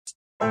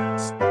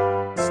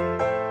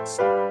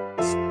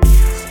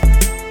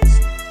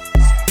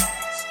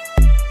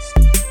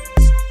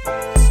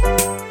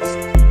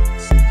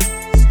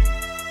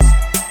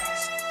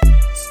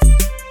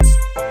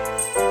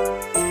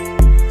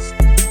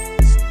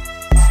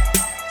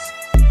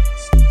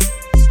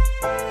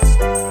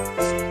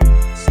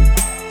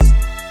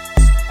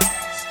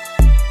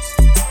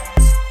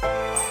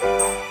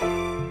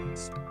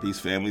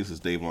Families. This is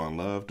Davon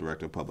Love,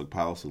 Director of Public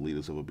Policy,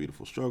 Leaders of a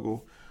Beautiful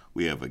Struggle.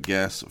 We have a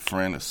guest, a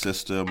friend, a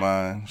sister of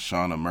mine,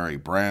 Shauna Murray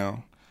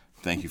Brown.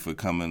 Thank you for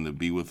coming to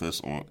be with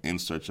us on In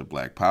Search of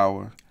Black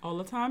Power. All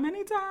the time,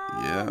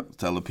 anytime. Yeah.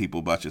 Tell the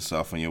people about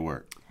yourself and your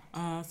work.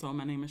 So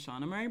my name is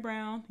Shauna Murray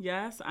Brown.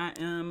 Yes, I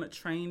am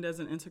trained as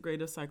an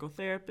integrative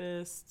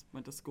psychotherapist,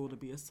 went to school to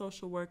be a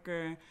social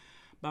worker,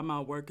 but my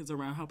work is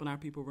around helping our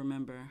people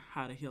remember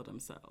how to heal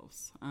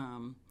themselves.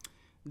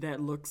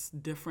 That looks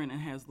different and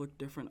has looked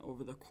different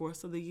over the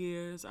course of the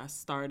years. I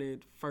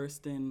started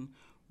first in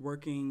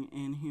working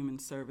in human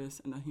service,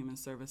 in the human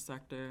service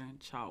sector,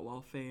 child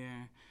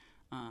welfare,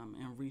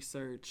 and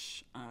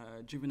research,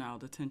 juvenile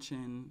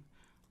detention,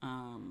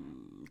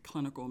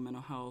 clinical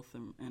mental health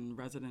and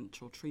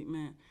residential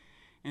treatment,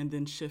 and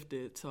then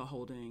shifted to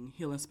holding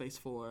healing space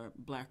for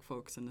Black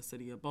folks in the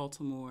city of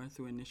Baltimore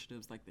through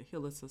initiatives like the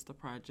Heal a Sister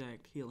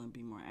Project, Heal and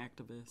Be More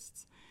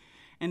Activists.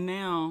 And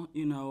now,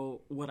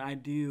 what I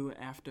do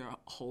after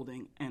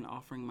holding and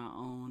offering my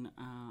own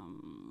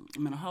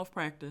mental health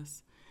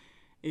practice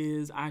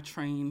is I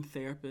train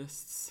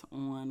therapists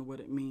on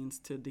what it means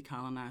to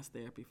decolonize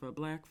therapy for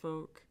Black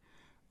folk.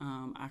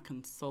 I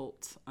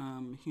consult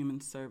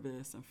human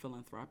service and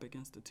philanthropic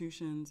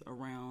institutions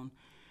around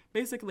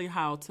basically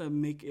how to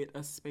make it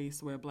a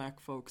space where Black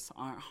folks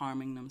aren't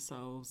harming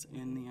themselves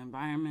in the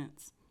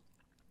environments.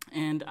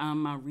 And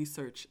my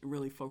research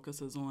really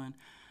focuses on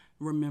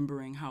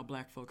remembering how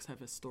Black folks have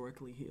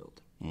historically healed.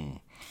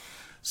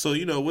 So,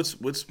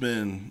 what's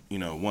been,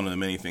 one of the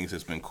many things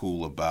that's been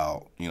cool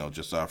about,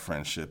 just our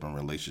friendship and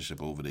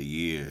relationship over the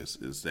years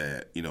is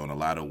that, in a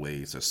lot of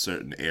ways, there's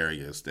certain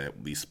areas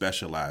that we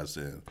specialize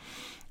in.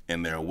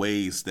 And there are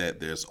ways that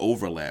there's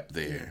overlap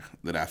there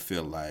that I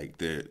feel like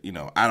there,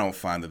 I don't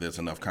find that there's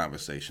enough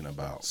conversation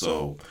about.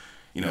 So,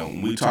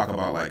 when we talk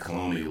about like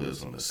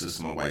colonialism, the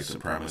system of white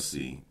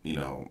supremacy,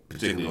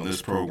 particularly on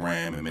this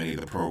program and many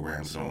of the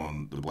programs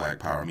on the Black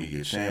Power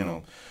Media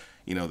channel,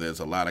 there's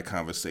a lot of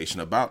conversation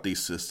about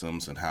these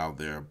systems and how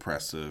they're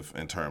oppressive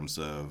in terms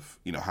of,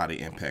 how they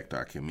impact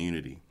our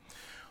community.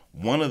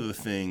 One of the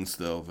things,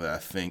 though, that I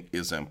think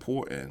is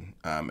important,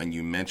 and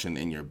you mentioned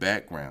in your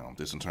background,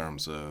 is in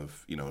terms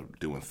of,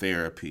 doing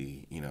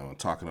therapy,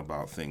 talking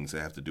about things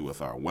that have to do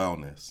with our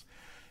wellness.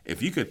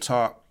 If you could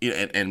talk,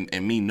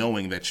 and me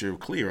knowing that you're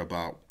clear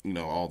about,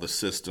 all the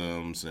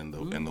systems and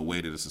the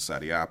way that the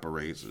society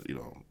operates,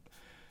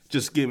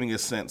 just giving a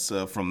sense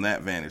of, from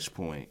that vantage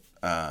point,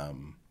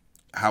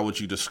 how would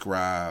you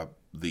describe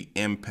the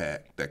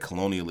impact that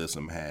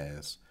colonialism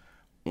has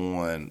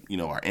on,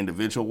 our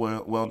individual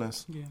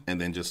wellness,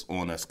 and then just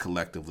on us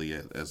collectively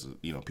as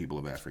people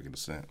of African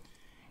descent?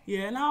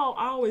 Yeah, and I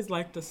always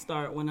like to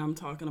start when I'm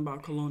talking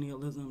about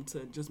colonialism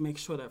to just make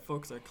sure that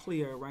folks are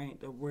clear, right,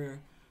 that we're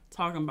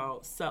talking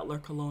about settler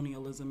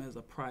colonialism as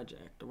a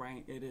project,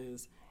 right? It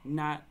is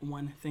not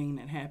one thing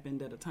that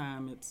happened at a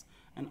time. It's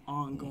an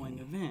ongoing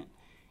event.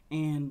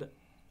 And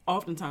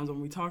oftentimes when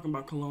we're talking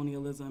about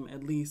colonialism,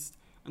 at least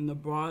in the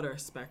broader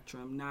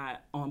spectrum,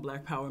 not on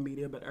Black Power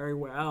Media, but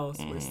everywhere else,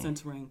 we're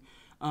centering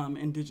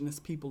indigenous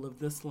people of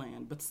this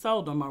land. But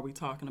seldom are we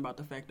talking about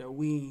the fact that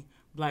we,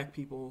 Black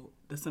people,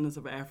 descendants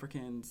of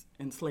Africans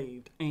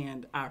enslaved,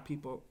 and our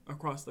people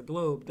across the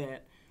globe,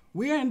 that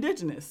we are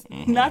indigenous,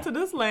 not to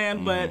this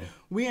land, but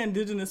we are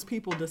indigenous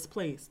people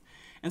displaced.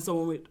 And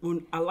so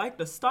when I like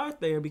to start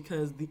there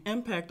because the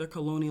impact of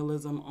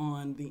colonialism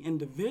on the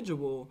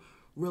individual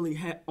really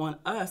on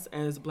us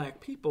as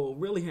Black people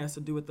really has to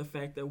do with the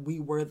fact that we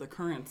were the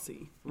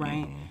currency,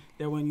 right?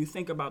 That when you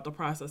think about the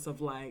process of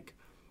like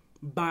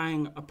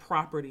buying a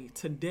property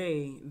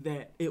today,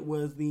 that it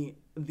was the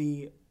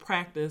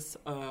practice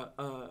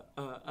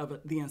of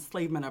the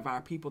enslavement of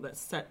our people that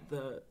set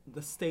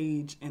the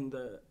stage, and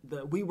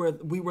we were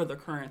the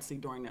currency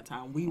during that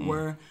time. We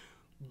were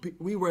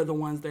the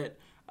ones that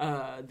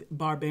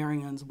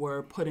barbarians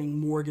were putting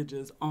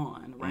mortgages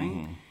on,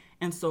 right?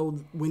 And so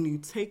when you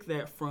take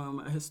that from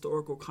a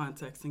historical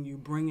context and you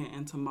bring it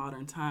into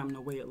modern time, the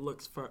way it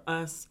looks for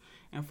us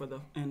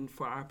and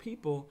for our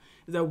people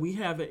is that we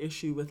have an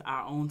issue with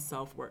our own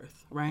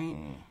self-worth, right?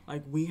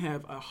 Like we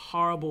have a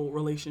horrible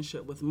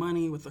relationship with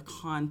money, with the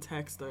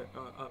context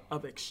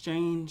of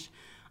exchange,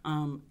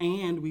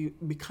 and we,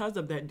 because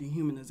of that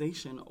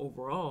dehumanization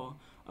overall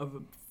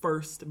of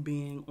first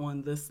being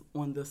on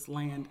this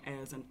land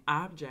as an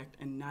object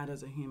and not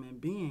as a human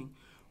being,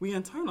 we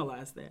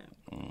internalize that.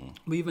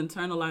 We've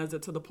internalized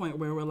it to the point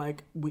where we're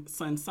like,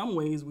 so in some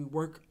ways we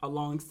work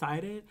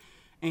alongside it,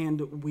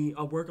 and we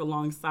work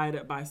alongside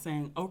it by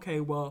saying, okay,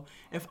 well,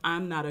 if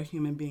I'm not a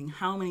human being,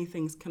 how many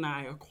things can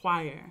I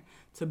acquire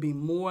to be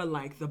more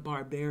like the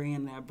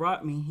barbarian that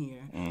brought me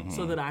here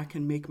so that I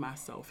can make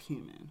myself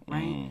human,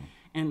 right?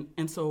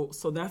 And so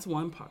that's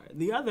one part.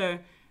 The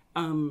other,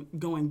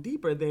 going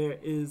deeper there,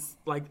 is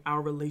like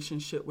our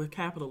relationship with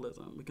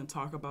capitalism. We can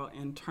talk about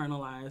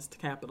internalized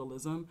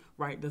capitalism,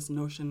 right? This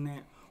notion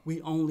that we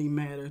only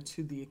matter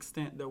to the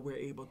extent that we're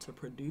able to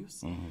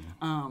produce.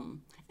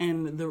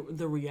 And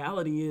the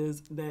reality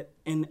is that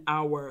in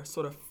our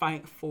sort of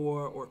fight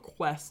for or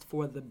quest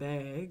for the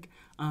bag,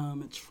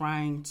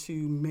 trying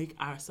to make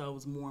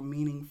ourselves more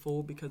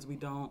meaningful because we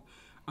don't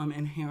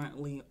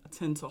inherently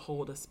tend to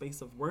hold a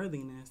space of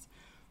worthiness,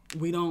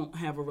 we don't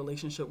have a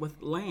relationship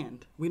with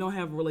land. We don't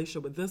have a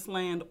relationship with this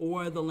land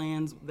or the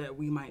lands that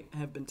we might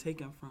have been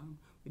taken from.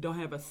 We don't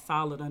have a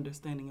solid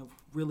understanding of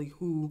really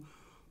who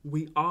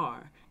we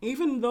are.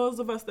 Even those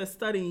of us that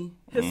study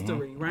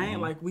history, right?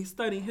 Like we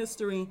study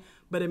history,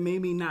 but it may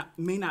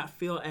not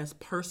feel as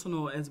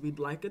personal as we'd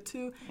like it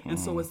to. And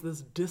so it's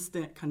this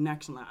distant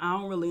connection. Like I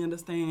don't really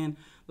understand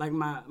like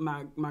my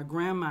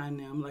grandma and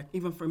them. Like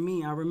even for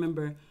me, I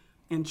remember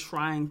in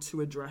trying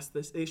to address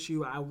this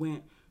issue, I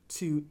went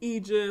to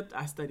Egypt,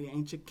 I studied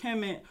ancient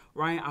Kemet,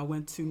 right? I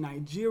went to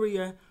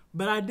Nigeria,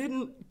 but I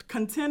didn't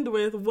contend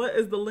with what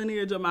is the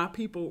lineage of my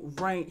people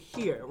right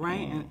here,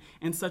 right? And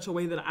in such a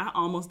way that I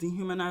almost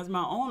dehumanized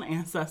my own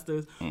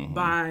ancestors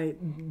by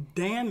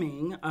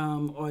damning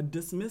or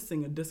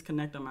dismissing or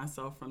disconnecting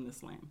myself from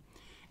this land.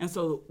 And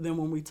so then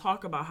when we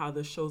talk about how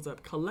this shows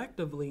up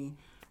collectively,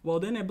 well,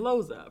 then it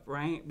blows up,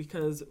 right?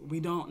 Because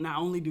not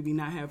only do we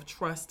not have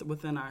trust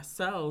within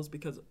ourselves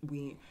because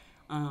we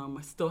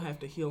still have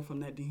to heal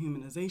from that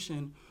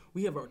dehumanization,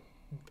 we have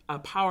a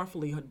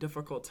powerfully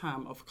difficult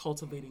time of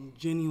cultivating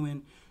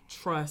genuine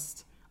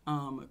trust,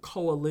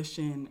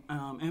 coalition,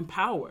 and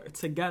power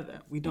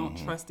together. We don't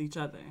trust each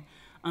other.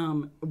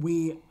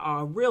 We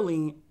are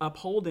really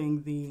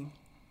upholding the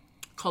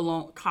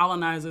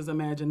colonizer's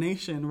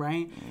imagination,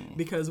 right?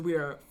 Because we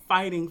are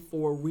fighting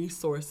for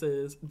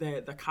resources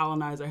that the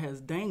colonizer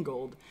has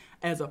dangled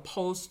as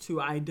opposed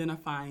to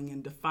identifying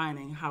and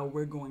defining how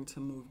we're going to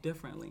move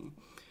differently.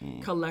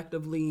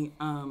 Collectively,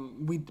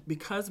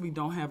 because we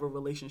don't have a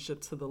relationship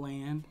to the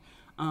land,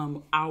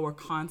 our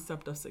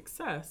concept of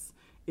success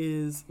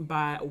is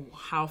by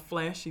how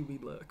flashy we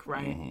look,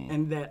 right?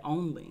 And that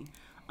only.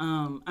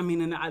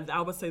 And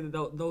I would say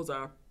that those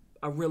are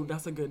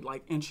that's a good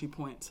like entry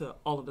point to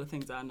all of the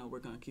things that I know we're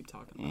going to keep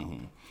talking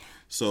about.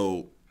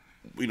 So,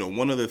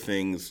 one of the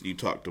things you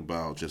talked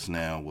about just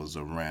now was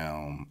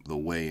around the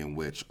way in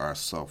which our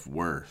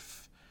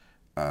self-worth,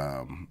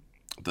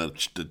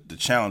 the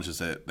challenges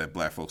that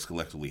Black folks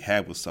collectively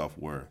have with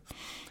self-worth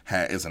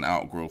is an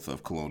outgrowth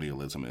of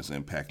colonialism and its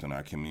impact on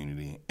our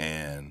community.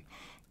 And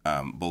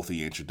both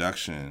the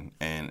introduction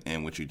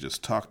and what you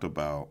just talked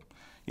about,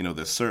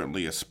 there's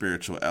certainly a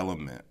spiritual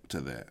element to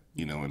that,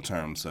 in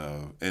terms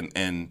of,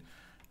 and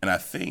I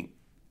think,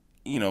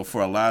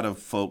 for a lot of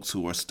folks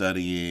who are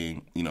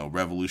studying,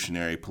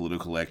 revolutionary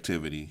political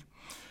activity,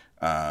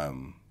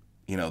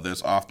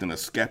 there's often a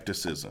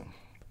skepticism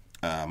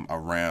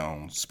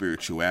around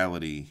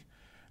spirituality,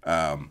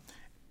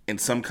 in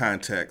some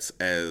contexts,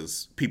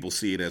 as people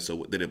see it as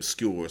that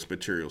obscures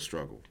material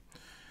struggle.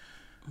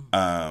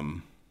 But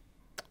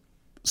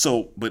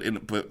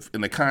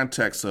in the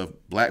context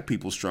of Black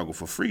people's struggle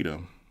for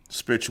freedom,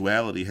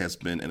 spirituality has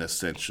been an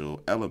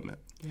essential element.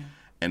 Yeah.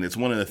 And it's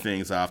one of the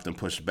things I often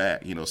push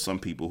back. Some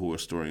people who are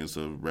historians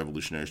of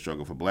revolutionary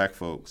struggle for Black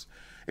folks,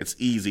 it's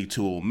easy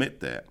to omit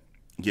that,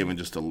 given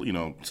just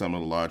some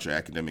of the larger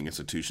academic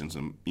institutions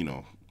and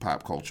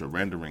pop culture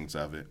renderings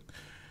of it.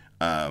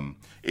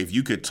 If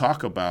you could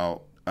talk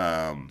about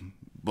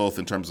both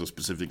in terms of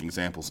specific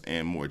examples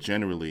and more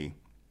generally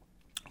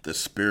the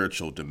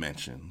spiritual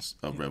dimensions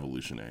of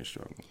revolutionary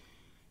struggle.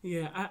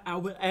 Yeah, I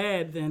would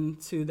add then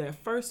to that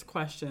first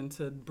question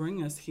to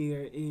bring us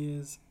here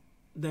is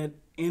that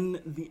in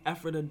the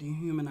effort of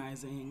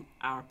dehumanizing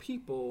our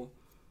people,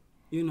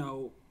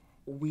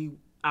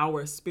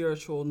 our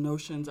spiritual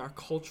notions, our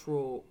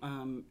cultural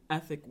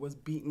ethic was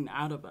beaten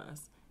out of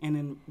us. And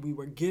then we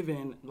were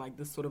given like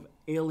this sort of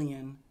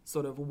alien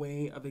sort of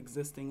way of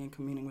existing and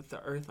communing with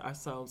the earth,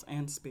 ourselves,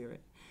 and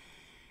spirit.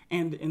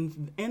 And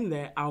in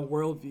that, our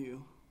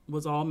worldview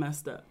was all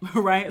messed up,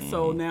 right?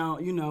 So now,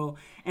 we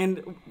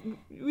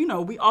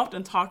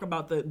often talk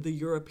about the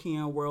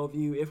European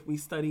worldview if we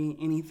study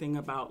anything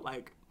about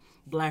like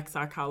Black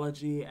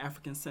psychology,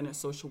 African-centered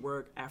social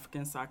work,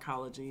 African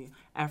psychology,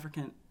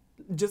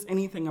 just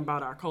anything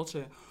about our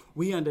culture.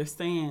 We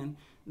understand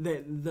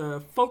that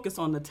the focus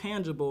on the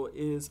tangible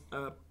is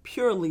a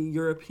purely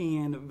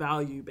European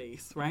value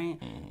base, right?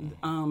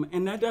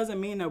 And that doesn't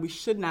mean that we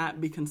should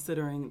not be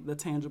considering the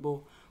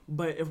tangible,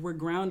 but if we're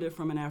grounded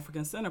from an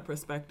African-centered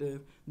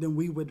perspective, then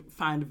we would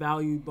find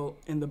value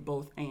in the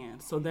both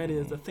and. So that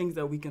is the things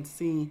that we can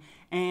see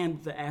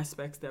and the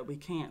aspects that we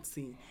can't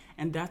see.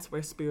 And that's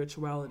where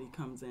spirituality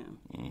comes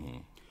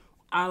in.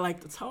 I like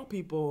to tell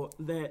people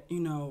that,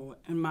 in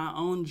my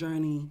own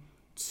journey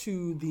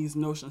to these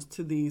notions,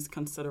 to these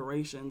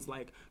considerations,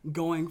 like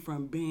going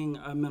from being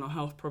a mental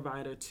health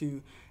provider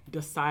to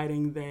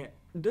deciding that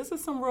this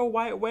is some real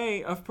white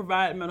way of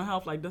providing mental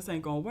health, like this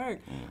ain't gonna work.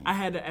 I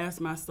had to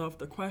ask myself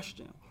the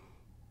question,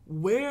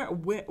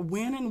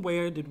 when and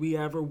where did we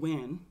ever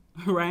win,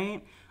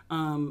 right?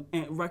 And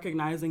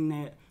recognizing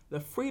that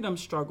the freedom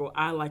struggle,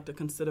 I like to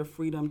consider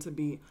freedom to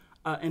be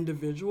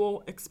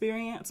individual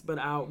experience, but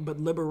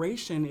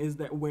liberation is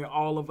that where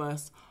all of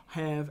us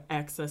have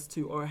access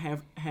to or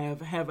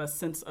have a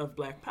sense of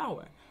Black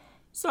power.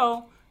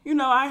 So,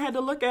 I had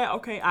to look at,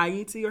 okay,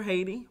 Haiti or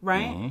Haiti,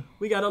 right? Mm-hmm.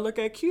 We got to look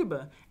at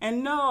Cuba.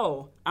 And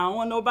no, I don't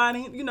want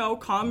nobody,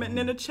 commenting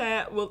in the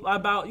chat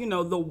about,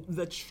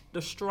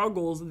 the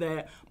struggles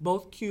that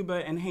both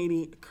Cuba and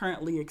Haiti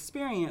currently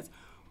experience.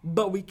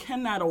 But we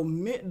cannot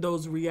omit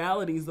those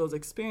realities, those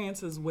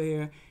experiences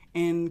where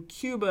in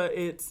Cuba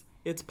it's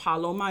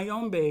Palo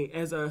Mayombe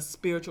as a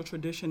spiritual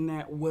tradition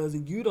that was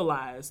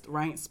utilized,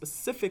 right,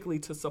 specifically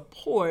to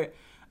support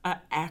an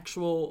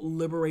actual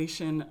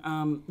liberation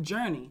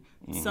journey.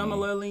 Mm-hmm.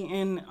 Similarly,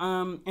 in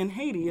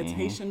Haiti, it's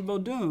Haitian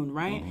Vodun,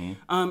 right?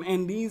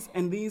 Mm-hmm.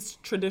 And these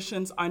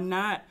traditions are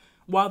not,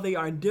 while they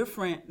are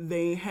different,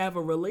 they have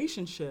a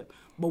relationship.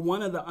 But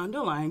one of the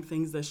underlying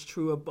things that's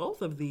true of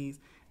both of these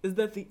is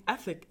that the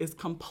ethic is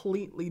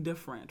completely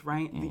different,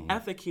 right? Mm-hmm. The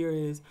ethic here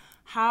is,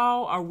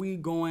 how are we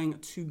going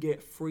to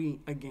get free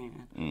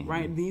again,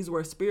 right? These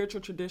were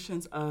spiritual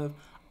traditions of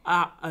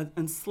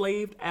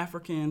enslaved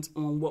Africans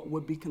on what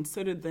would be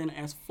considered then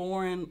as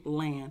foreign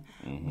land.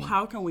 Mm-hmm.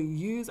 How can we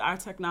use our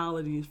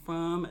technologies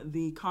from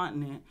the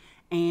continent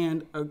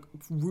and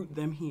root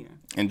them here?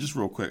 And just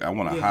real quick, I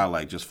want to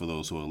highlight, just for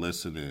those who are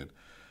listening,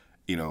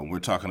 we're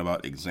talking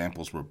about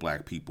examples where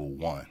Black people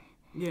won.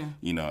 Yeah.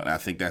 And I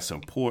think that's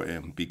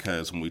important,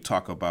 because when we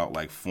talk about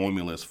like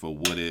formulas for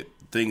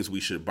things we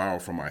should borrow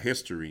from our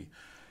history,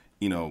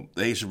 the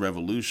Haitian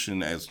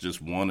Revolution, as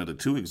just one of the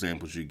two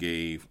examples you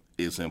gave,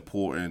 is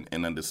important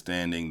in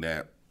understanding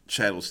that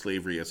chattel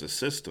slavery as a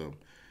system,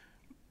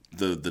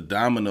 the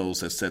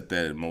dominoes that set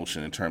that in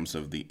motion in terms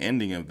of the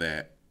ending of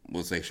that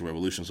was the Haitian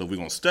Revolution. So if we're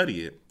going to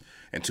study it,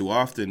 and too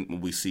often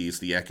what we see is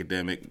the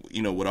academic,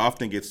 what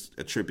often gets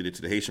attributed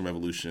to the Haitian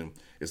Revolution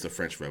is the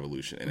French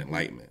Revolution and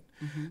Enlightenment.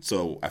 Mm-hmm.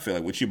 So I feel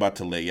like what you're about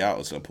to lay out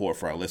is important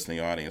for our listening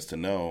audience to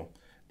know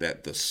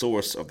that the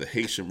source of the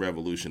Haitian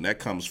Revolution, that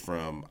comes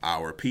from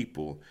our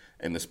people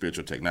and the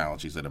spiritual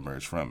technologies that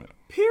emerge from it.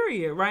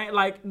 Period, right?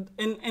 Like,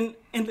 and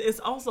it's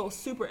also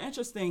super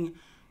interesting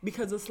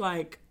because it's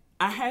like,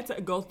 I had to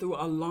go through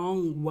a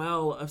long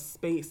well of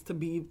space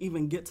to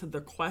even get to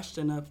the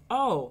question of,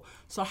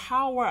 so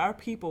how are our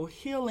people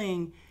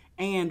healing,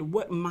 and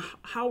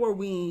how are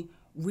we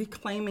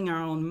reclaiming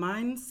our own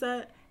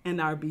mindset and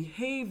our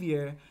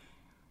behavior?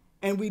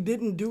 And we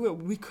didn't do it.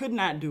 We could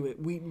not do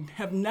it. We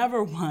have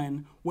never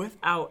won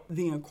without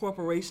the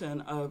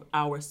incorporation of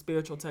our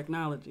spiritual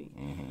technology.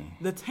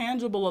 Mm-hmm. The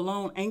tangible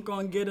alone ain't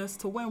gonna get us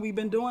to win. We've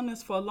been doing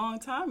this for a long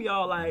time,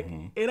 y'all. Like,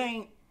 it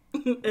ain't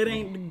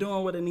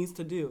doing what it needs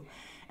to do.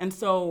 And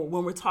so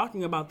when we're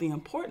talking about the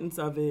importance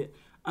of it,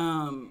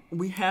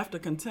 we have to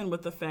contend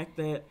with the fact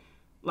that,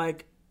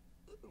 like,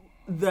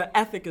 the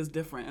ethic is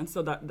different. And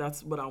so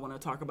that's what I want to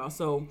talk about.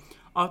 So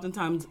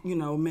oftentimes,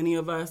 many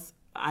of us,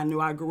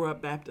 I grew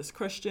up Baptist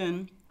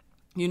Christian.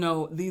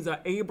 These are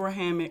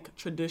Abrahamic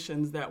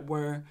traditions that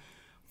were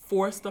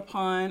forced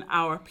upon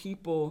our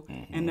people.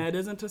 Mm-hmm. And that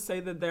isn't to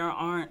say that there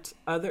aren't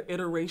other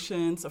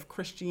iterations of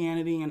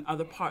Christianity in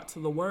other parts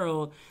of the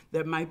world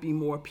that might be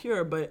more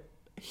pure. But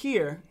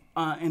here,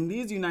 in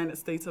these United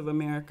States of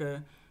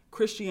America,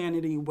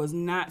 Christianity was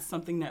not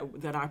something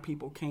that our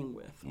people came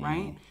with,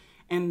 right?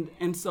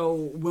 And so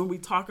when we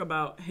talk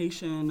about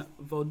Haitian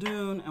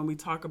Vodun and we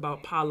talk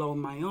about Palo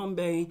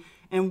Mayombe,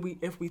 and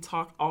if we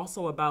talk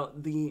also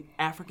about the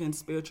African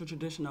spiritual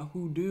tradition of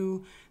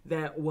Hoodoo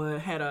that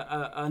had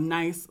a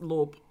nice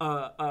little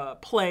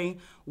play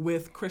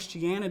with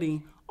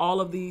Christianity,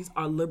 all of these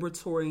are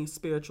liberatory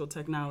spiritual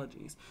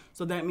technologies.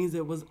 So that means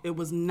it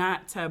was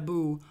not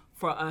taboo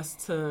for us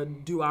to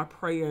do our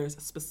prayers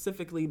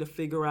specifically to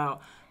figure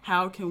out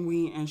how can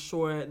we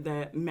ensure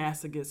that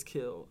Massa gets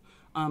killed.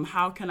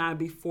 How can I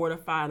be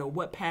fortified, or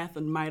what path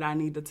might I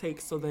need to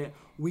take so that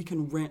we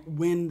can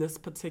win this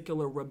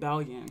particular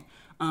rebellion?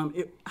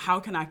 How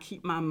can I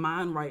keep my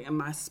mind right and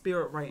my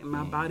spirit right and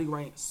my body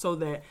right so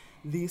that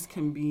these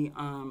can be,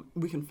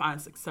 we can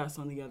find success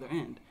on the other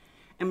end?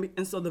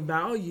 And so the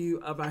value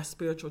of our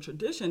spiritual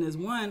tradition is,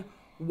 one,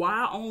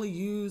 why only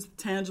use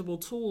tangible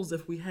tools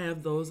if we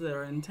have those that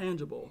are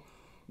intangible?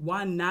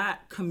 Why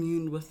not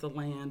commune with the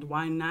land?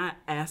 Why not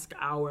ask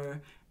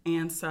our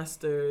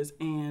ancestors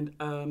and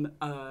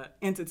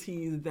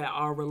entities that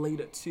are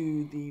related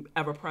to the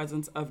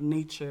ever-presence of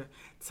nature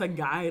to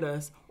guide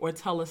us or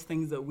tell us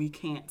things that we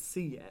can't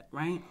see yet,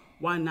 right?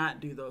 Why not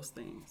do those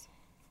things?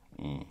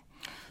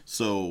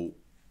 So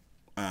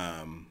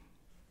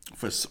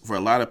for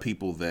a lot of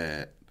people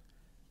that,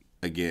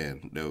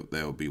 again,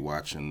 they'll be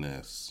watching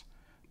this,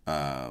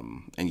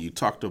 and you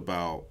talked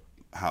about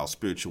how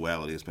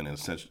spirituality has been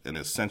an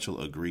essential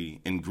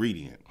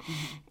ingredient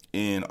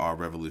in our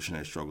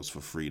revolutionary struggles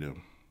for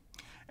freedom.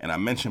 And I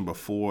mentioned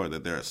before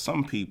that there are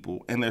some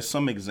people, and there's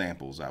some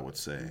examples, I would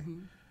say,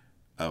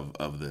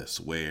 of this,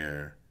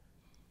 where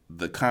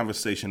the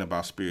conversation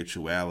about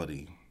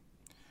spirituality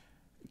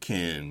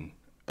can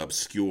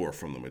obscure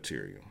from the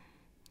material.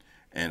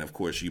 And of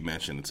course, you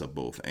mentioned it's a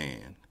both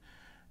and.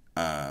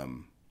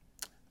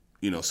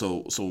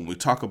 So when we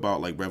talk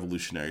about like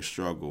revolutionary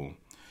struggle,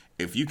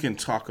 if you can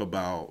talk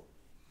about,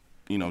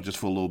 just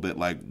for a little bit,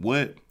 like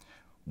what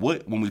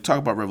when we talk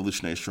about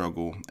revolutionary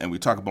struggle and we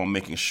talk about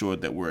making sure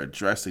that we're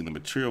addressing the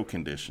material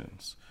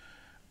conditions,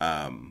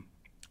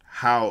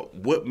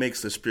 what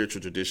makes the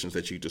spiritual traditions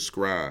that you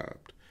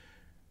described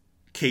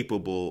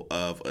capable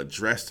of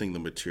addressing the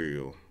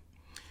material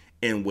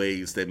in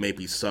ways that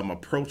maybe some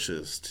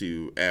approaches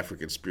to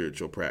African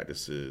spiritual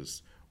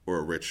practices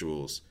or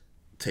rituals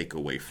take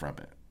away from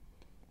it?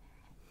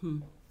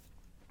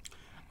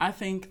 I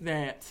think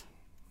that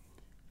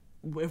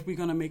if we're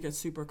going to make it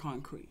super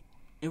concrete,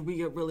 if we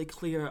get really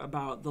clear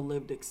about the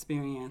lived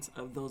experience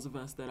of those of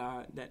us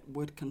that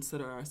would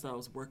consider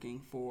ourselves working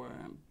for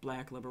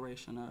Black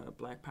liberation or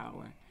Black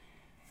power,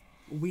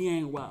 we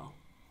ain't well,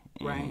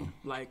 right?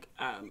 Like,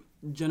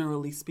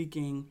 generally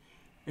speaking,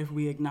 if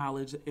we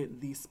acknowledge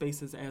these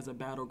spaces as a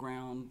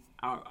battleground,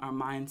 our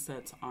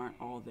mindsets aren't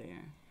all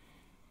there.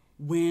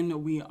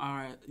 When we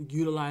are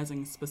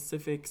utilizing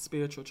specific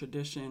spiritual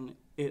tradition,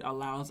 it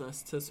allows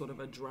us to sort of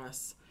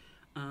address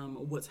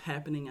what's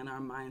happening in our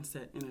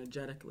mindset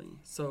energetically.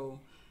 So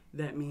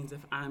that means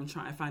if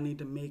I need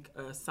to make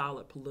a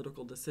solid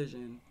political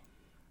decision,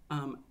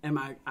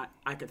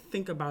 I could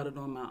think about it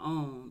on my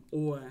own,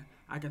 or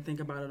I can think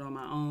about it on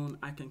my own.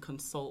 I can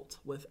consult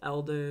with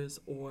elders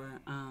or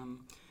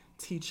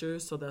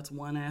teachers. So that's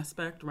one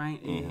aspect, right?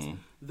 Is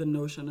the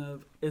notion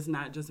of it's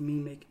not just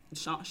me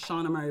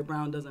Shauna Murray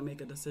Brown doesn't make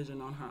a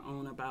decision on her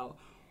own about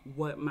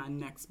what my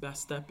next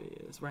best step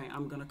is, right?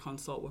 I'm going to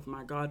consult with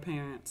my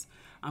godparents.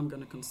 I'm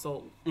going to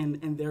consult, and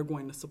they're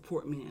going to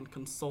support me in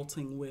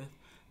consulting with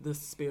this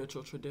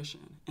spiritual tradition.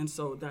 And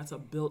so that's a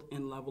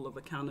built-in level of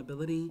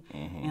accountability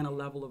and a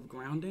level of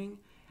grounding.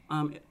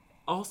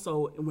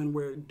 Also, when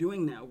we're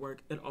doing that work,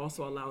 it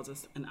also allows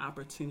us an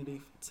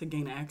opportunity to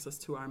gain access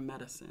to our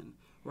medicine,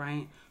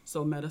 right?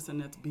 So medicine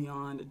that's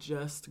beyond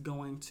just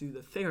going to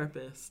the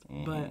therapist,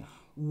 but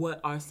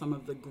what are some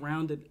of the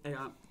grounded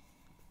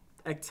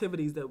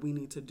activities that we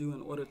need to do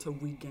in order to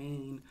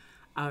regain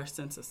our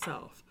sense of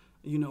self?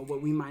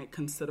 What we might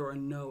consider or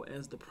know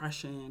as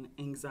depression,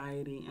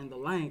 anxiety, and the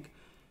like.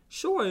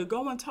 Sure,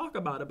 go and talk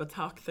about it, but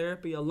talk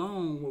therapy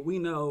alone, what we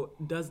know,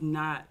 does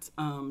not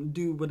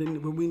do what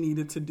we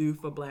needed to do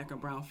for Black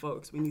and brown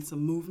folks. We need some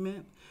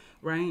movement,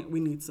 right? We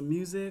need some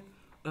music.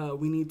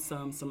 We need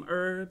some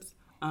herbs.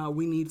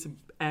 We need to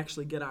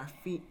actually get our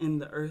feet in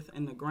the earth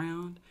and the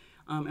ground.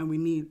 And we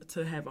need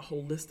to have a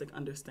holistic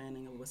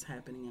understanding of what's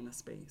happening in the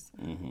space.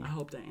 I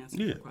hope that answers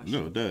your question.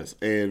 No, it does.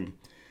 And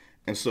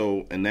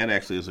that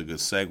actually is a good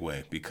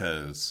segue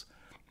because,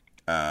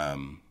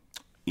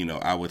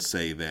 I would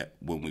say that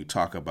when we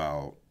talk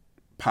about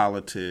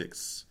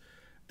politics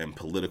and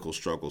political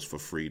struggles for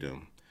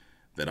freedom,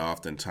 that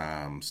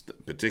oftentimes,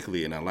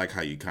 particularly, and I like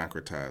how you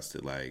concretized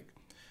it, like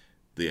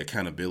the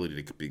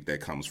accountability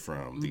that comes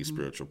from these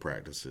spiritual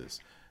practices,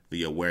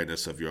 the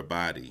awareness of your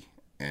body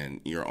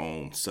and your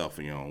own self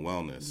and your own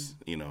wellness,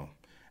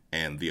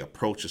 and the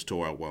approaches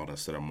to our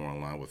wellness that are more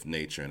in line with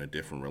nature and a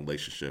different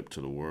relationship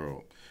to the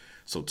world.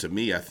 So to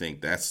me, I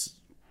think that's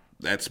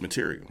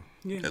material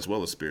as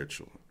well as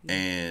spiritual.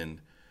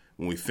 And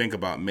when we think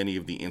about many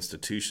of the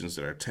institutions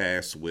that are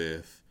tasked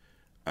with,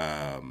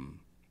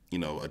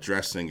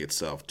 addressing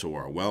itself to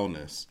our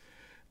wellness,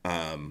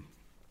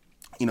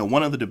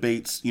 one of the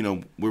debates,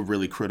 we're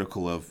really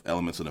critical of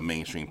elements of the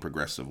mainstream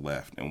progressive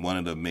left. And one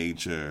of the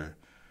major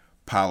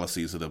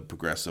policies of the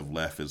progressive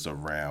left is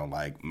around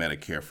like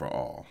Medicare for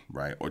all,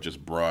 right? Or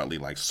just broadly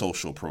like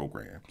social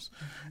programs.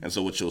 And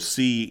so what you'll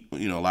see, a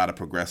lot of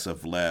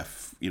progressive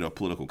left,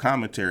 political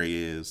commentary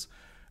is,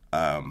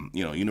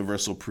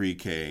 universal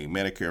pre-K,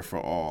 Medicare for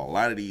all, a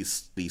lot of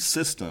these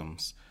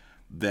systems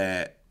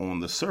that on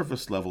the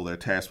surface level, they're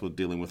tasked with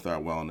dealing with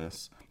our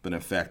wellness, but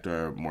in fact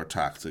are more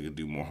toxic and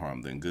do more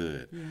harm than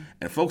good. Yeah.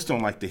 And folks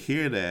don't like to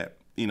hear that,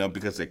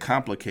 because it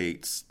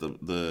complicates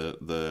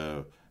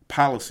the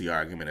policy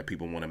argument that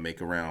people want to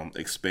make around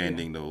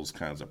expanding those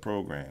kinds of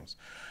programs.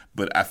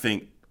 But I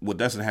think what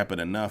doesn't happen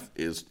enough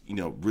is,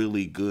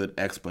 really good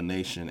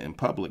explanation in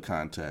public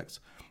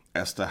context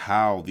as to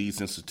how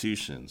these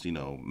institutions,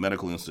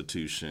 medical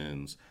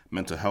institutions,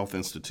 mental health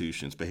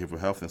institutions, behavioral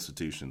health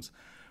institutions,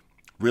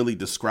 really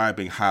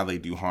describing how they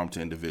do harm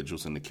to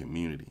individuals in the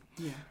community.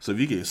 Yeah. So if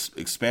you could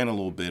expand a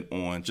little bit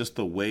on just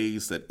the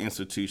ways that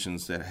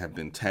institutions that have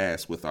been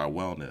tasked with our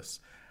wellness,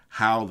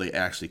 how they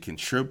actually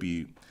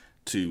contribute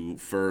to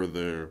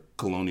further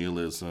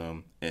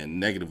colonialism and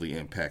negatively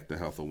impact the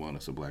health and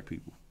wellness of Black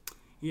people.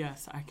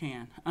 Yes, I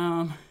can.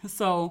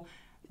 So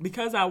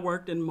because I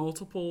worked in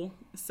multiple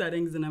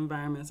settings and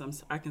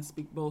environments, I can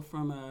speak both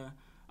from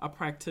a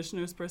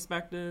practitioner's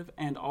perspective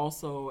and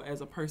also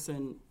as a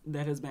person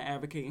that has been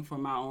advocating for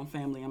my own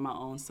family and my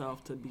own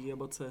self to be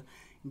able to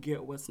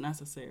get what's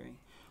necessary.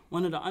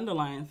 One of the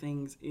underlying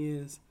things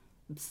is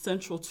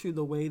central to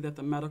the way that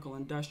the medical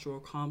industrial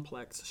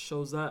complex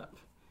shows up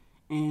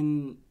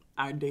in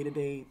our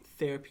day-to-day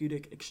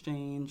therapeutic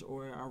exchange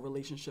or our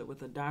relationship with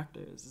the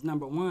doctors.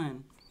 Number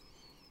one,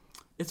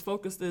 its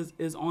focus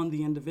is on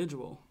the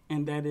individual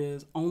And that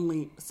is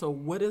only, so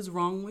what is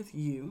wrong with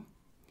you,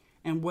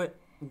 and what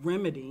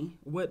remedy,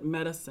 what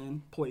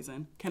medicine,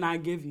 poison can I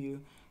give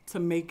you to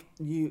make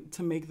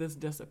this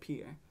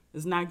disappear?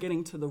 It's not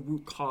getting to the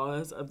root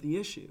cause of the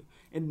issue.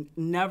 And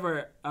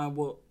never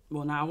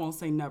well, now I won't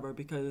say never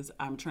because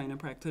I'm training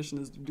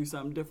practitioners to do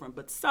something different,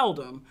 but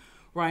seldom,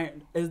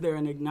 right, is there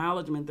an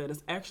acknowledgement that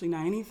it's actually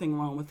not anything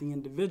wrong with the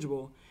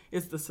individual.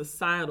 It's the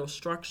societal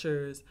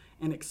structures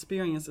and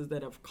experiences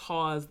that have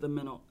caused the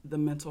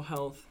mental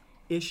health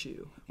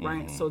issue,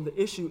 right? So the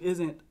issue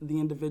isn't the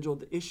individual,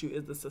 the issue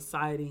is the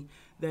society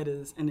that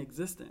is in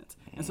existence.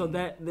 And so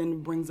that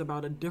then brings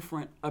about a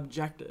different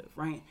objective,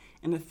 right?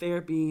 In the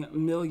therapy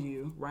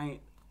milieu, right,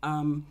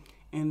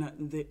 in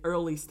the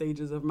early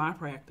stages of my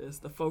practice,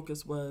 the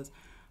focus was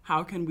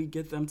how can we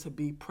get them to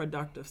be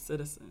productive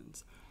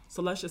citizens?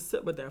 So let's just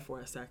sit with that for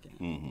a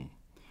second.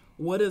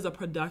 What is a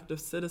productive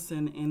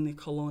citizen in the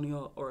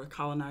colonial or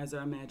colonizer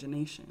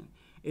imagination?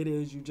 It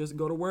is you just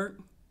go to work,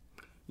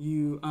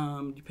 you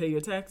pay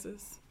your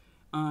taxes,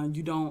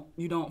 you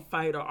don't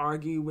fight or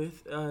argue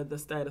with the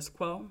status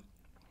quo,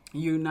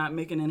 you're not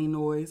making any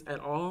noise at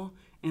all,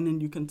 and then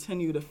you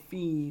continue to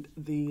feed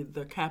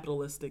the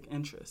capitalistic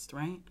interest,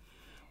 right?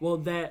 Well,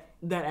 that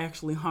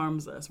actually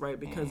harms us, right?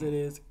 Because it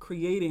is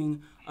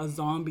creating a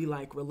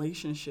zombie-like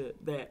relationship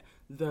that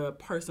the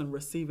person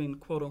receiving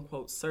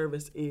quote-unquote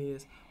service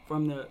is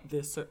from the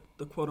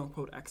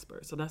quote-unquote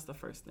expert. So that's the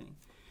first thing.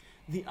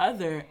 The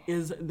other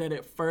is that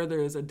it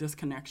furthers a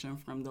disconnection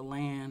from the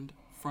land,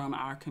 from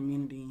our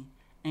community,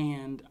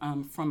 and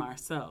from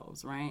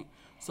ourselves, right?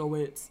 So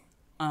it's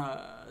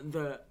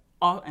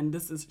and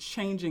this is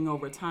changing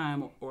over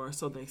time, or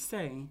so they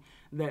say,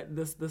 that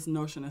this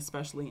notion,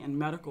 especially in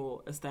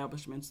medical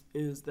establishments,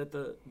 is that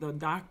the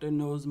doctor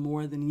knows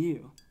more than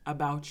you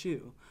about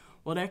you.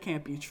 Well, that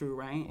can't be true,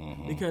 right?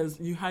 Because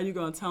how you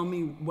gonna tell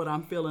me what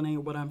I'm feeling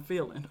ain't what I'm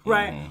feeling,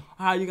 right?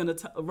 How you gonna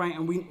right?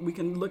 And we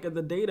can look at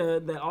the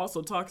data that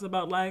also talks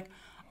about like,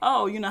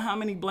 oh, you know, how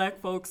many black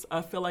folks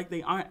feel like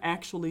they aren't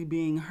actually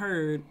being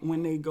heard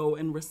when they go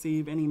and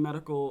receive any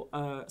medical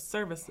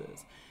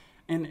services.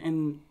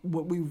 And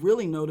what we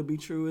really know to be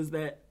true is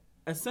that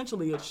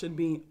essentially it should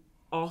be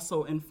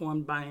also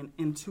informed by an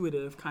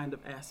intuitive kind of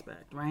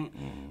aspect, right?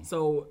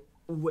 So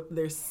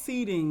they're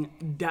seeding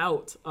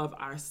doubt of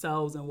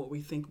ourselves and what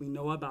we think we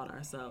know about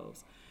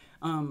ourselves.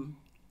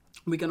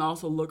 We can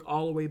also look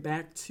all the way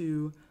back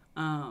to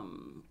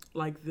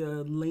like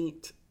the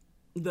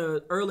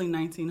early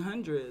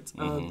 1900s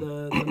of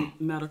the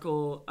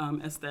medical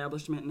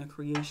establishment and the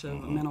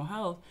creation of mental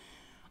health.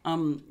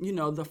 You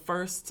know, the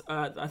first,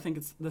 I think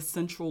it's the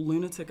Central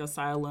Lunatic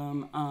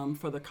Asylum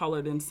for the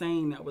Colored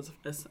Insane that was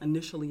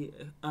initially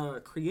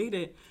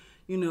created.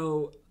 You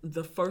know,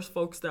 the first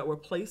folks that were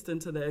placed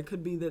into that, it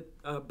could be that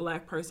a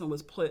black person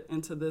was put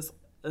into this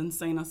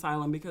insane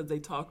asylum because they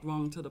talked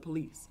wrong to the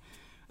police.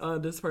 A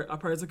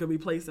person could be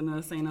placed in an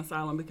insane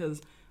asylum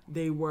because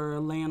they were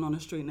laying on the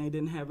street and they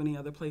didn't have any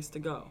other place to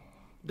go.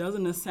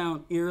 Doesn't this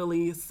sound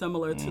eerily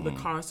similar to the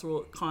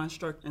carceral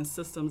construct and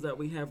systems that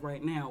we have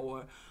right now,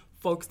 or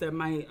folks that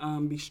might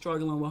be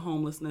struggling with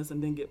homelessness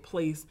and then get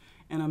placed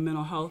in a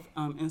mental health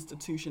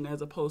institution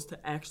as opposed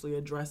to actually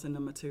addressing the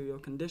material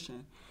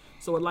condition?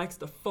 So it likes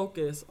to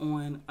focus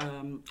on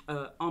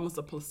almost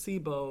a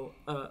placebo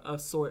of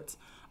sorts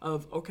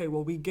of, okay,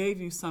 well, we gave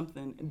you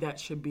something that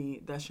should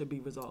be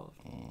resolved.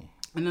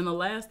 And then the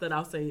last that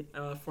I'll say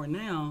for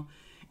now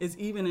is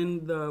even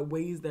in the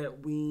ways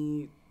that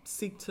we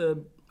seek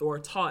to, or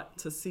taught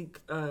to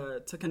seek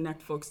to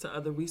connect folks to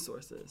other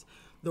resources.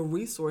 The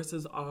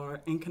resources are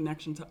in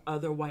connection to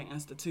other white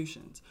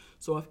institutions.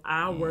 So if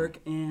I work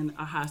in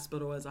a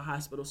hospital as a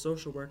hospital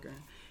social worker,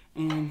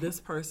 and this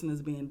person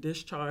is being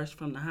discharged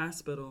from the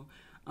hospital,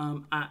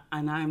 and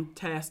I'm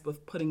tasked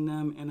with putting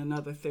them in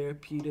another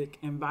therapeutic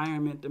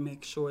environment to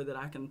make sure that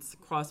I can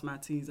cross my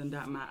T's and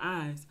dot my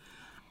I's,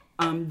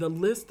 the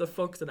list of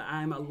folks that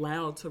I'm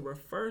allowed to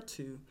refer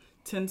to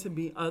tend to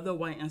be other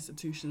white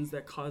institutions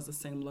that cause the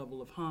same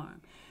level of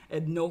harm.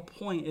 At no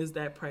point is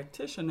that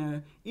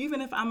practitioner, even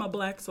if I'm a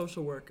black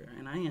social worker,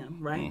 and I am,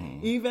 right?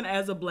 Even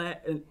as a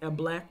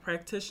black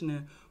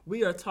practitioner,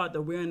 we are taught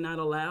that we're not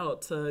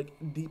allowed to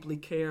deeply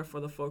care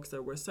for the folks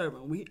that we're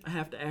serving. We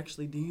have to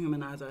actually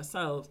dehumanize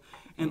ourselves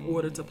in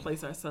order to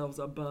place ourselves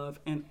above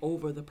and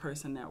over the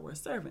person that we're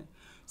serving.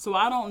 So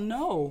I don't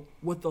know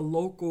what the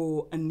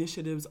local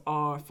initiatives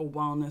are for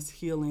wellness,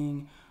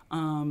 healing,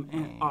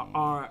 and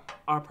are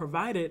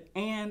provided.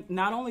 And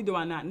not only do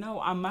I not know,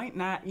 I might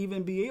not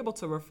even be able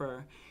to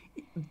refer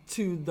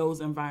to those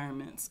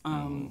environments.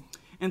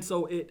 And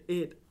so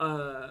it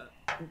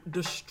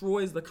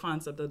destroys the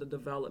concept of the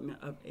development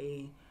of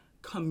a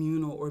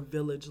communal or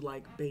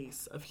village-like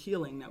base of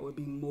healing that would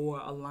be more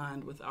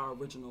aligned with our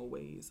original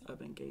ways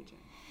of engaging.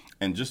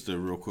 And just a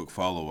real quick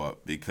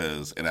follow-up,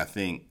 because, and I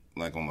think,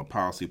 like on the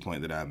policy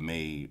point that I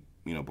made,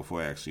 you know,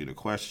 before I asked you the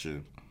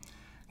question,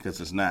 because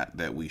it's not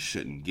that we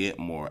shouldn't get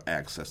more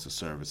access to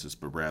services,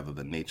 but rather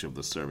the nature of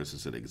the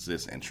services that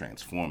exist and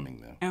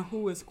transforming them. And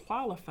who is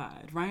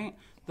qualified, right?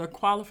 The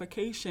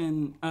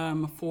qualification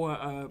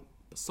for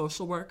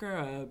social worker,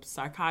 a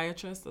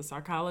psychiatrist, a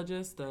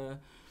psychologist, for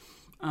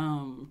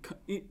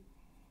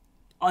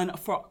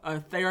a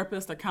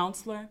therapist, a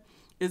counselor,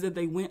 is that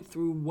they went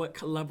through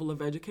what level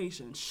of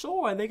education.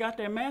 Sure, they got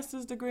their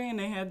master's degree and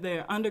they have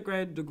their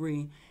undergrad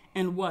degree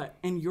in what?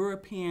 In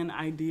European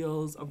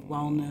ideals of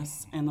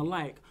wellness and the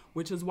like,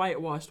 which is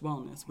whitewashed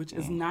wellness, which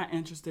is not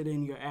interested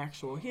in your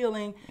actual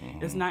healing.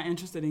 It's not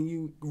interested in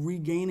you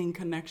regaining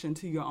connection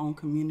to your own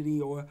community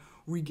or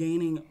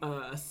regaining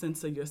a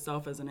sense of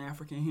yourself as an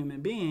African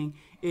human being.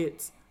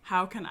 It's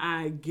how can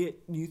I get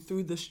you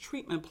through this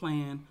treatment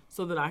plan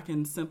so that I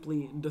can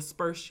simply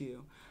disperse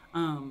you?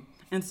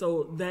 And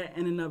so that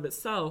in and of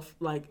itself,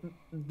 like,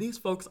 these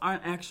folks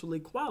aren't actually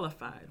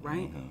qualified,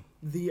 right?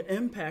 The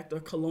impact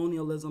of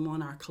colonialism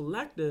on our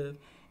collective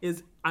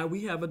is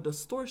we have a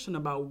distortion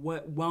about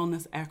what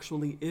wellness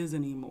actually is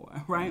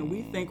anymore, right?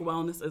 We think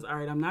wellness is, all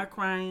right, I'm not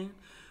crying,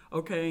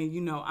 okay,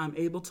 I'm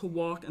able to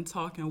walk and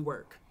talk and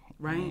work,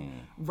 right?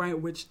 Right,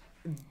 which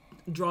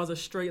draws a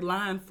straight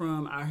line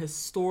from our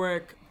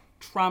historic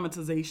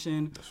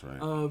traumatization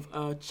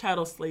of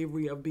chattel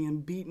slavery, of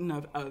being beaten,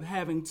 of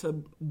having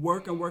to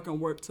work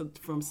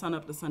from sun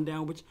up to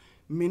sundown, which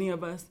many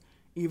of us,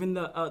 even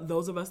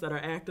those of us that are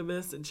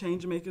activists and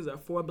change makers are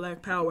for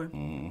Black Power,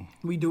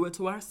 we do it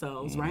to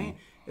ourselves, right?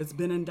 It's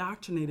been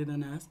indoctrinated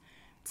in us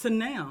to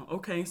now.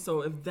 Okay,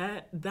 so if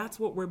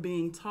that's what we're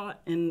being taught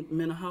in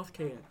mental health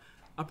care,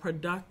 a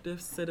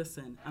productive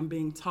citizen. I'm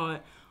being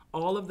taught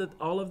all of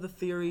the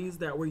theories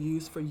that were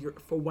used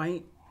for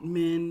white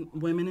men,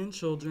 women, and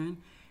children,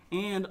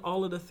 and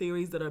all of the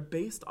theories that are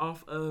based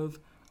off of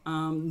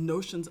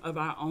notions of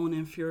our own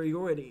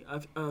inferiority,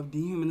 of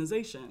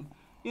dehumanization.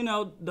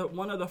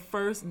 One of the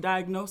first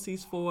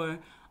diagnoses for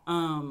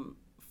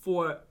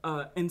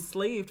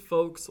enslaved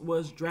folks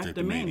was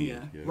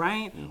drapetomania,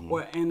 right?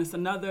 And it's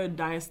another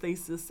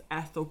diastasis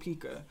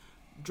athopika.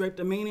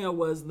 Drapetomania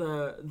was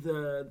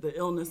the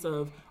illness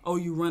of, oh,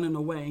 you running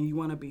away and you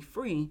want to be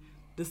free.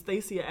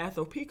 Dystasia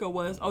athopika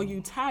was, oh, you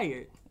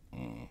tired.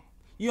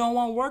 You don't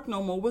want to work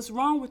no more. What's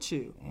wrong with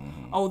you?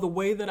 Oh, the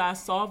way that I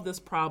solve this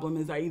problem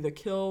is I either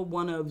kill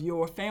one of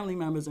your family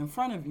members in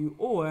front of you,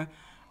 or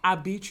I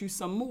beat you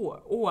some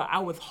more, or I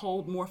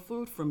withhold more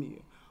food from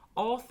you.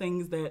 All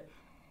things that,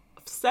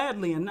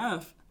 sadly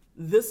enough,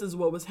 this is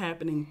what was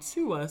happening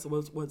to us,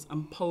 was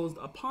imposed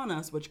upon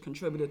us, which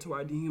contributed to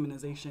our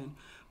dehumanization.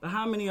 But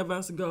how many of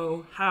us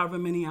go however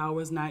many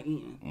hours not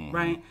eating,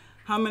 right?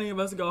 How many of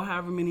us go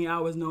however many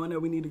hours knowing that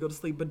we need to go to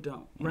sleep but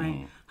don't,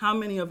 right? How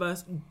many of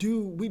us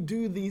do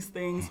these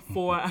things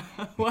for,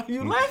 why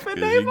you laughing,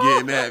 Dave? You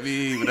getting at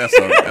me, but that's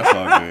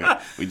all good.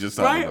 We just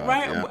talked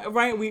about it.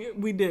 Right,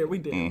 we did.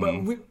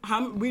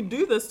 But we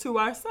do this to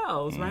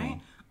ourselves,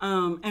 right?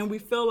 And we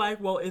feel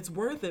like, well, it's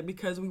worth it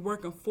because we're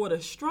working for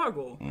the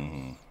struggle.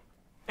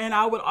 And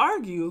I would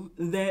argue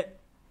that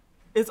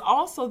it's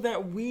also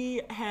that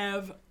we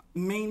have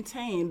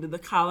maintained the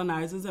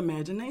colonizer's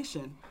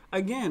imagination.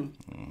 Again,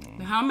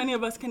 how many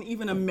of us can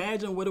even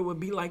imagine what it would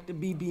be like to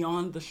be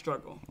beyond the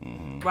struggle,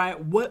 right?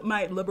 What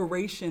might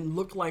liberation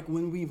look like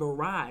when we've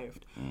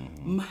arrived?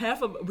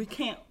 Half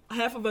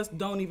of us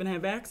don't even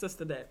have access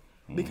to that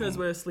because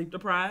we're sleep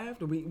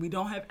deprived. We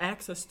don't have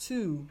access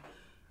to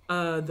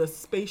the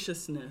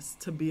spaciousness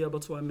to be able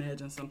to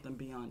imagine something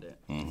beyond it.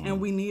 And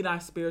we need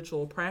our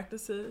spiritual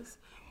practices.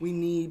 We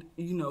need,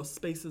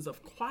 spaces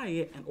of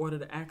quiet in order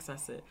to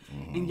access it.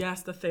 And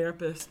yes, the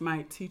therapist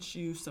might teach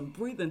you some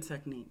breathing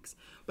techniques,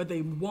 but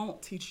they won't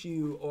teach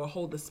you or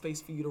hold the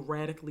space for you to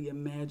radically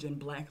imagine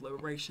Black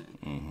liberation.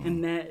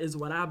 And that is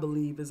what I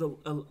believe is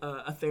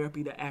a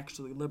therapy that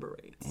actually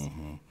liberates.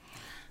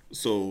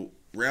 So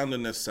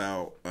rounding this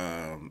out,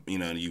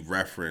 you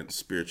referenced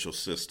spiritual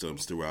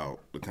systems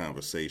throughout the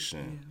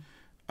conversation.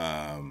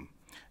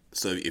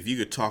 So if you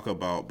could talk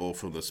about both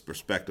from this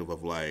perspective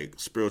of like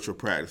spiritual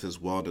practices,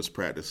 wellness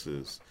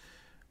practices,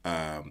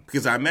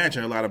 because I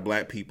imagine a lot of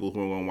Black people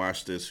who are going to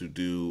watch this who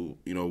do,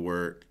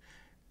 work,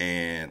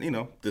 and,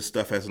 this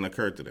stuff hasn't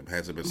occurred to them,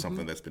 hasn't been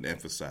something that's been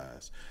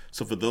emphasized.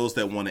 So for those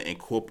that want to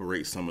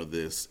incorporate some of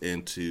this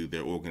into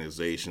their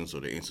organizations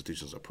or their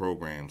institutions or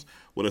programs,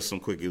 what are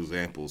some quick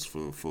examples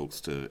for folks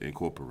to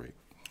incorporate?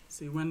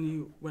 See,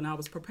 when I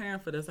was preparing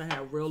for this, I had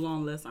a real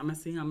long list. I'm going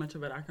to see how much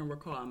of it I can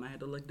recall. I might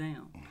have to look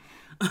down.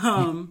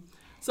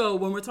 So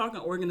when we're talking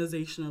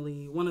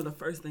organizationally, one of the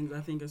first things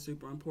I think is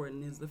super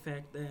important is the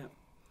fact that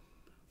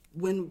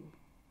when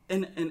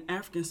in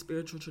African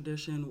spiritual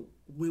tradition,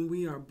 when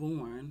we are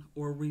born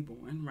or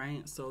reborn,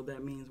 right? So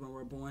that means when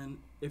we're born,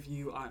 if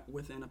you are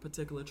within a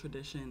particular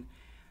tradition,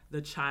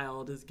 the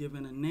child is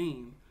given a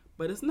name.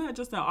 But it's not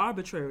just an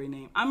arbitrary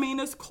name. I mean,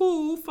 it's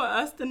cool for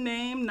us to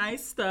name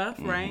nice stuff,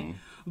 right?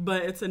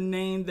 But it's a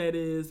name that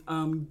is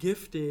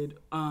gifted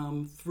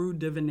through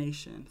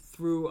divination,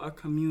 through a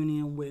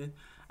communion with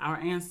our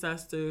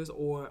ancestors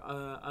or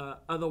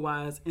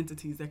otherwise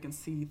entities that can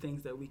see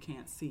things that we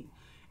can't see.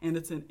 And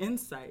it's an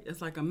insight.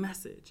 It's like a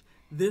message.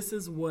 This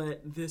is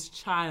what this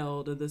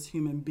child or this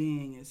human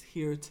being is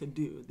here to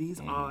do.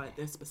 These are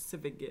their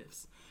specific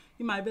gifts.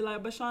 You might be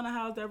like, but Shauna,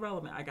 how is that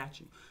relevant? I got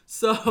you.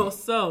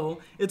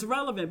 So it's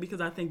relevant because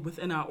I think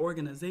within our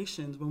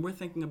organizations, when we're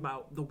thinking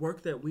about the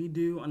work that we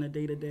do on a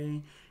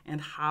day-to-day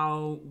and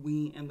how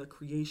we, in the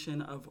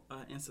creation of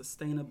and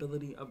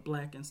sustainability of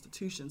Black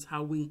institutions,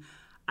 how we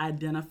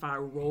identify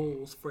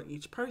roles for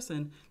each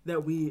person,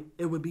 that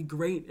it would be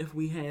great if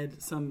we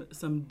had some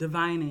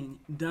divining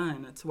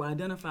done to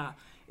identify,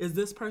 is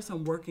this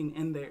person working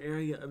in their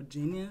area of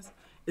genius?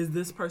 Is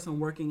this person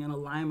working in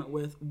alignment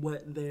with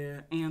what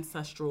their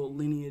ancestral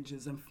lineage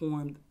is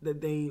informed that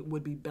they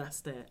would be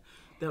best at,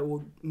 that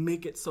will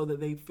make it so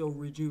that they feel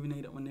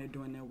rejuvenated when they're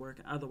doing their work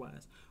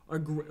otherwise? Or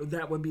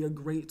that would be a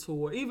great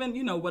tool. Or even,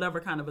 whatever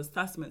kind of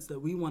assessments that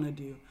we want to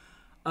do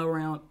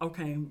around,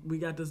 okay, we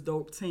got this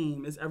dope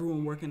team. Is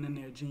everyone working in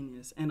their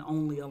genius and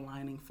only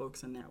aligning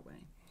folks in that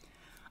way?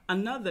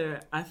 Another,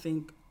 I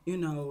think,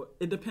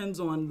 it depends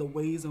on the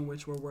ways in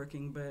which we're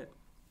working, but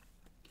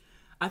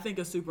I think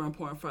it's super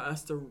important for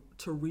us to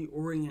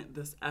reorient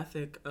this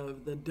ethic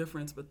of the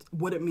difference, but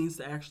what it means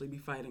to actually be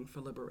fighting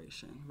for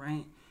liberation,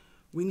 right?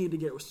 We need to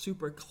get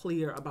super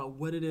clear about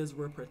what it is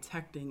we're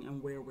protecting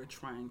and where we're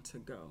trying to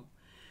go.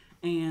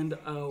 And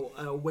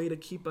a way to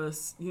keep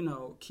us in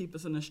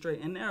the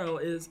straight and narrow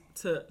is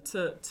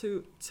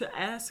to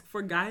ask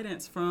for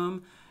guidance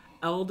from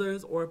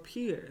elders or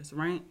peers,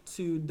 right?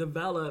 To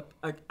develop,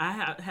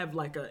 I have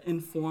like an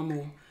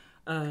informal,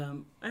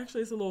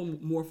 actually it's a little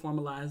more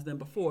formalized than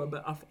before,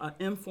 but an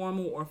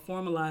informal or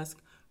formalized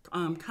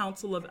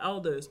council of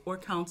elders or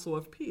council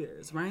of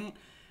peers, right?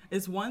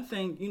 It's one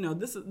thing,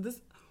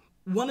 this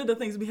one of the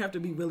things we have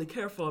to be really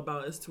careful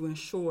about is to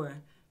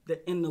ensure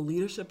that in the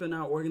leadership in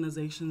our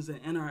organizations and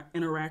in our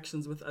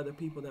interactions with other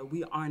people, that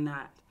we are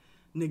not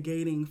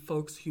negating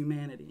folks'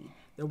 humanity,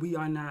 that we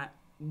are not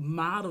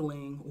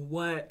modeling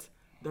what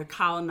the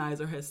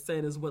colonizer has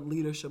said is what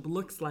leadership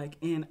looks like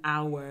in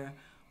our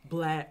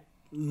Black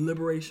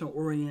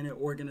liberation-oriented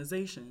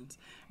organizations.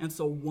 And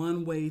so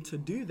one way to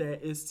do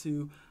that is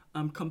to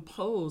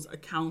compose a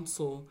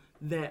council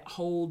that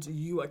holds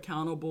you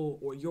accountable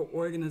or your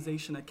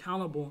organization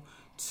accountable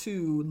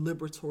to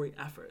liberatory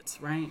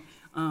efforts, right?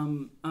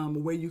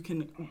 Where you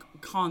can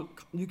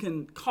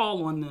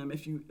call on them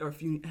if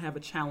you have a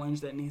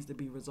challenge that needs to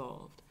be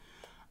resolved.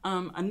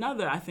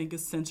 Another, I think,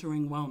 is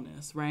centering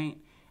wellness, right?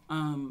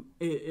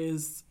 It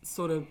is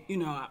sort of,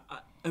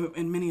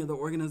 in many of the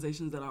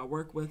organizations that I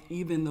work with,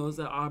 even those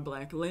that are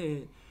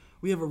Black-led,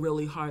 we have a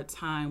really hard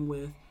time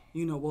with,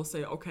 we'll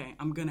say, okay,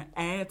 I'm going to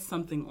add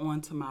something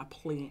onto my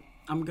plate.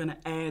 I'm going to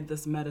add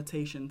this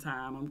meditation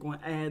time. I'm going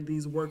to add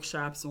these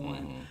workshops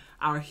on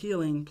our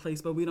healing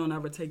place, but we don't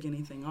ever take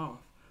anything off.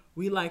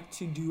 We like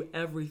to do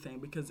everything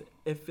because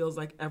it feels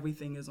like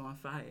everything is on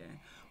fire.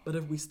 But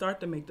if we start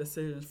to make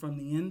decisions from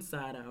the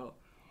inside out,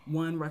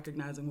 one,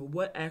 recognizing, well,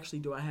 what actually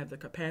do I have the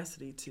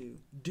capacity to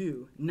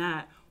do?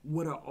 Not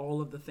what are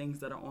all of the things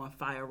that are on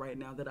fire right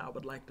now that I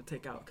would like to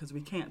take out, because we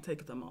can't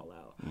take them all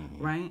out,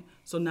 right?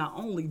 So not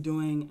only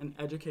doing and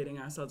educating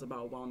ourselves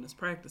about wellness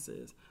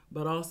practices,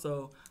 but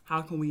also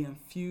how can we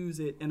infuse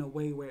it in a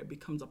way where it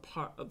becomes a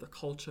part of the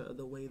culture of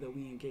the way that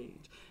we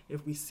engage.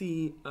 If we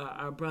see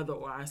our brother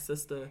or our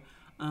sister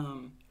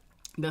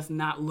that's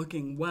not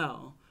looking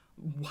well,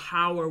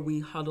 how are we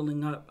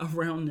huddling up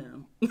around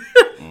them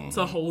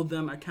to hold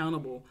them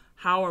accountable?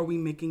 How are we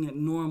making it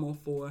normal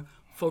for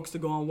folks to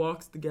go on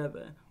walks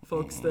together,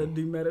 folks to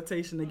do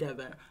meditation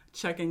together,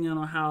 checking in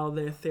on how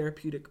their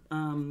therapeutic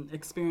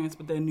experience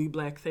with their new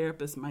Black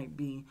therapist might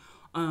be?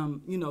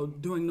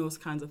 Doing those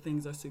kinds of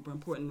things are super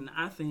important. And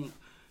I think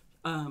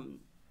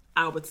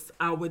I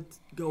would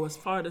go as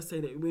far to say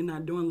that we're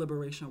not doing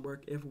liberation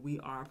work if we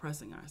are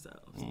oppressing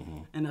ourselves.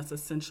 And that's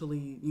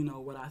essentially,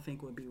 what I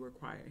think would be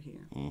required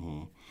here.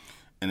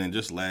 And then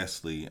just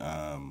lastly,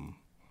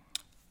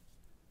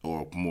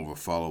 or more of a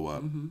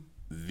follow-up,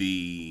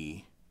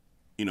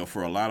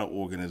 for a lot of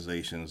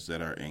organizations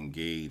that are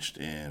engaged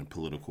in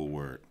political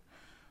work,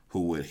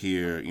 who would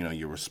hear,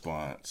 your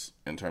response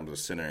in terms of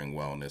centering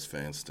wellness, for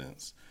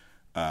instance,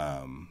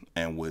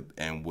 and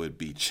would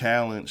be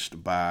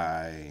challenged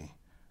by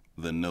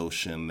the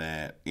notion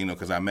that,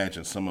 because I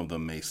imagine some of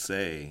them may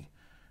say,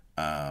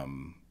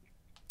 to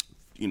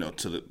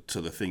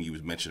the thing you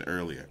mentioned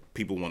earlier,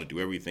 people want to do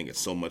everything. It's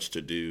so much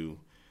to do.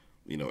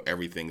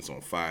 Everything's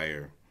on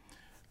fire.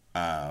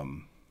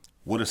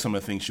 What are some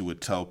of the things you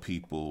would tell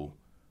people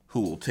who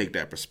will take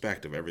that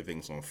perspective?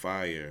 Everything's on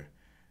fire,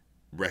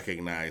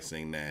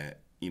 recognizing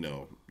that,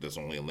 there's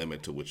only a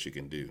limit to what you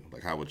can do.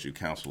 Like, how would you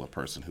counsel a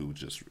person who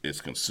just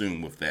is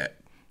consumed with that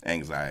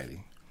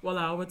anxiety? Well,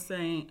 I would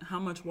say, how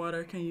much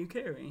water can you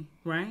carry,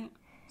 right?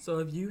 So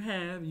if you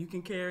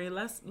can carry,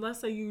 let's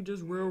say you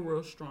just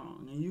real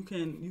strong, and you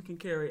can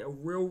carry a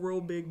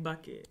real big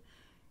bucket.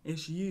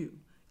 It's you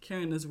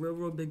carrying this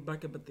real big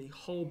bucket, but the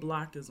whole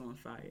block is on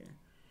fire.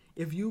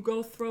 If you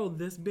go throw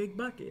this big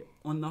bucket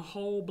on the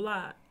whole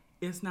block,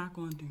 it's not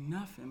going to do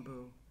nothing,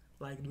 boo.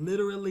 Like,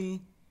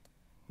 literally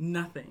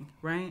nothing,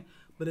 right?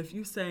 But if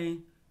you say,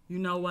 you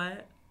know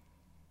what?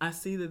 I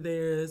see that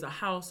there's a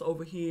house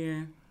over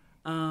here,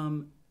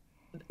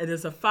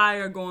 there's a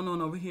fire going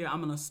on over here.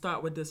 I'm going to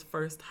start with this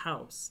first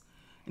house.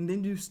 And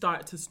then you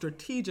start to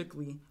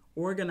strategically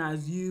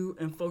organize you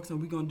and folks,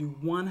 and we're going to do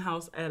one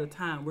house at a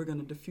time. We're going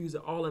to diffuse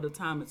it all at a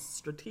time. It's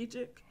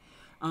strategic.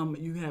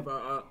 You have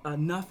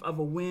enough of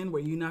a win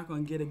where you're not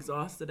going to get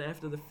exhausted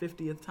after the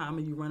 50th time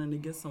of you running to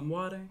get some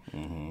water.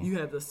 Mm-hmm. You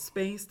have the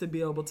space to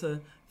be able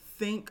to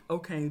think,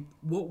 okay,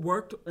 what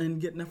worked in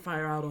getting the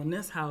fire out on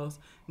this house,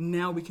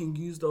 now we can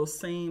use those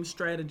same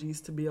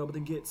strategies to be able to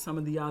get some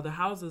of the other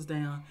houses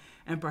down.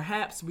 And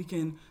perhaps we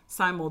can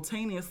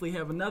simultaneously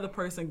have another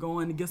person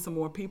going to get some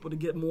more people to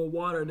get more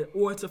water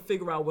or to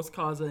figure out what's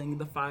causing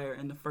the fire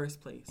in the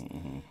first place.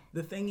 Mm-hmm.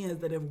 The thing is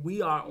that if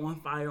we are on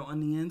fire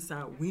on the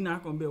inside, we're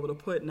not going to be able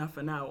to put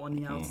nothing out on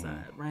the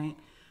outside, right?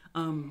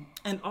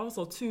 And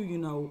also,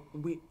 too,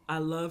 I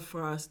love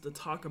for us to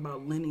talk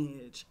about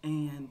lineage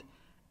and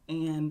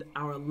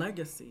our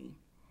legacy.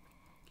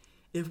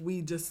 If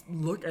we just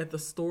look at the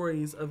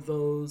stories of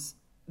those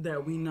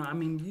that we know, I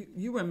mean,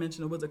 you were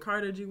mentioning, was it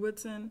Carter G.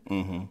 Woodson?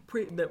 Mm-hmm.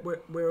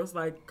 Where it was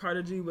like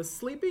Carter G. was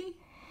sleepy?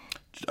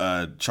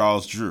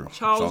 Charles Drew.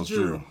 Charles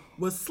Drew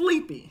was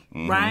sleepy,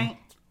 mm-hmm. right?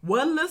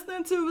 Wasn't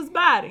listening to his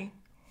body,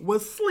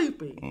 was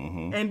sleepy.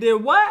 Mm-hmm. And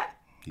did what?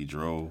 He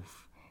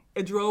drove.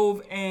 It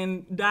drove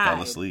and died.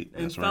 Fell asleep.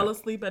 And fell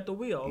asleep at the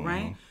wheel, mm-hmm.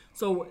 right?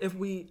 So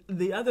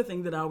the other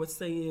thing that I would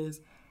say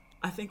is,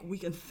 I think we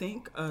can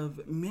think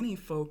of many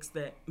folks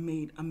that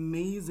made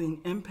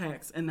amazing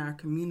impacts in our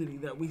community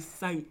that we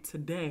cite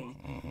today.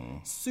 Mm-hmm.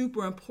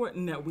 Super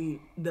important that we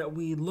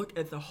look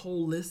at the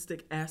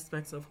holistic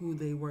aspects of who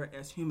they were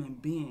as human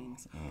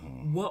beings.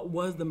 Mm-hmm. What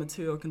was the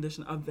material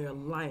condition of their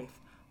life?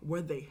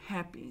 Were they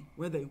happy?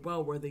 Were they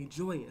well? Were they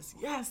joyous?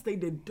 Yes, they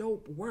did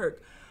dope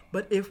work.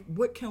 But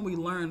what can we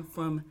learn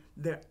from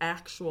their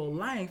actual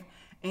life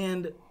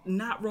and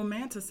not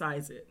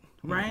romanticize it?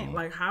 Right? Mm-hmm.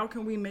 Like, how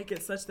can we make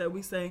it such that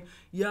we say,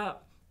 yeah,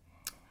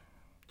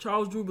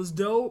 Charles Drew was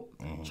dope.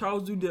 Mm-hmm.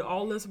 Charles Drew did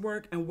all this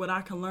work. And what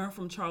I can learn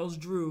from Charles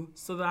Drew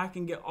so that I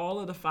can get all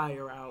of the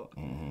fire out,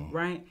 mm-hmm.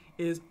 right,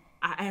 is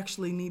I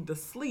actually need to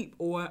sleep.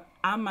 Or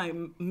I might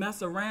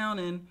mess around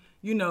and,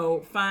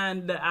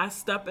 find that I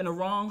step in the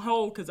wrong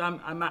hole because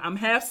I'm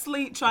half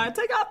asleep trying to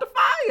take out the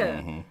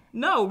fire. Mm-hmm.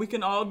 No, we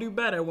can all do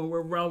better when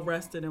we're well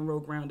rested and well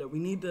grounded. We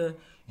need to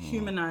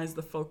humanize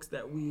the folks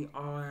that we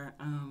are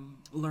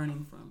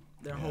learning from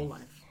their whole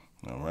life.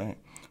 All right.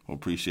 Well,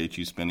 appreciate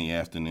you spending the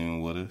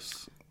afternoon with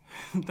us.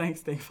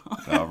 Thanks, Dave.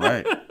 All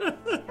right.